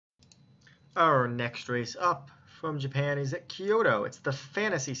Our next race up from Japan is at Kyoto. It's the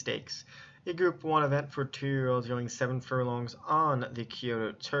Fantasy Stakes, a Group 1 event for 2-year-olds going 7 furlongs on the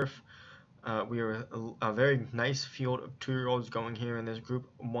Kyoto turf. We are a very nice field of 2-year-olds going here in this Group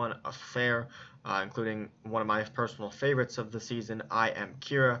 1 affair, including one of my personal favorites of the season, I Am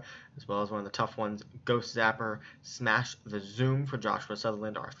Kira, as well as one of the tough ones, Ghost Zapper, Smash the Zoom for Joshua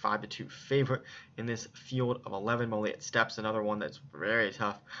Sutherland, our 5-2 favorite in this field of 11. Moliet Steps, another one that's very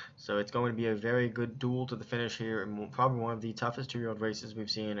tough. So it's going to be a very good duel to the finish here, and probably one of the toughest 2-year-old races we've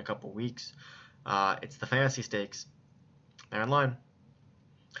seen in a couple weeks. It's the Fantasy Stakes. They're in line.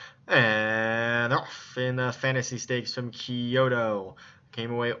 And off in the Fantasy Stakes from Kyoto.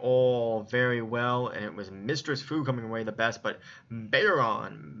 Came away all very well, and it was Mistress Fu coming away the best, but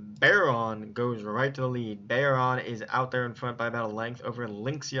Baron goes right to the lead. Baron is out there in front by about a length over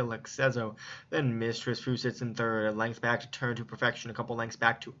Lynxia Lexezo. Then Mistress Fu sits in third, a length back to Turn to Perfection, a couple lengths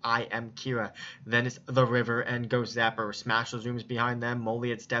back to I Am Kira. Then it's The River and Ghost Zapper. Smash the Zooms behind them,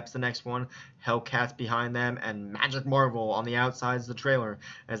 Moliet Steps the next one, Hellcats behind them, and Magic Marvel on the outsides of the trailer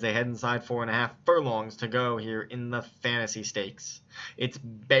as they head inside 4.5 furlongs to go here in the Fantasy Stakes. It's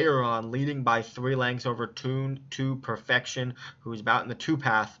Baron leading by 3 lengths over Tune to Perfection, who's about in the 2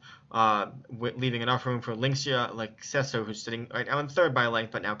 path, leaving enough room for Lynxia Lexezo, who's sitting right now in third by a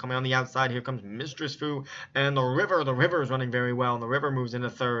length, but now coming on the outside, here comes Mistress Fu and The River. The River is running very well, and The River moves into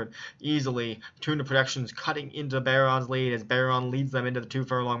third easily. Tune to Perfection's cutting into Baron's lead as Baron leads them into the 2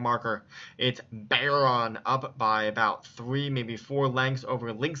 furlong marker. It's Baron up by about 3, maybe 4 lengths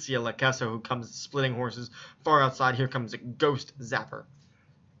over Lynxia Lexezo, who comes splitting horses far outside. Here comes Ghost Zapper.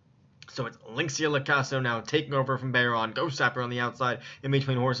 So it's Lynxia Lexezo now taking over from Baron. Ghost Zapper on the outside in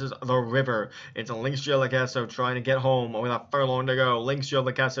between horses. The River. It's Lynxia Lexezo trying to get home with a furlong to go. Lynxia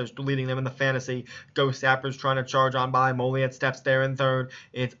Lexezo leading them in the fantasy. Ghost Zapper's trying to charge on by. Moliet Steps there in third.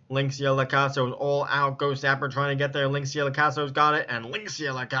 It's Lynxia Lexezo all out. Ghost Zapper trying to get there. Lynxia Lexezo's got it. And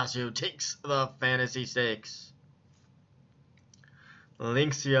Lynxia Lexezo takes the Fantasy Stakes.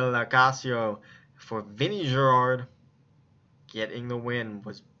 Lynxia Lexezo for Vinny Gerard getting the win.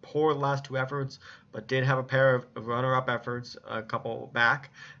 Was poor last 2 efforts, but did have a pair of runner-up efforts a couple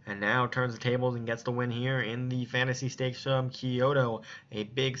back, and now turns the tables and gets the win here in the Fantasy Stakes from Kyoto. A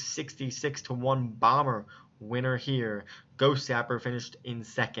big 66-1 bomber winner here. Ghost Zapper finished in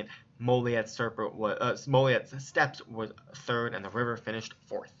second. Moliet Steps was third, and The River finished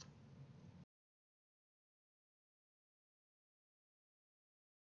fourth.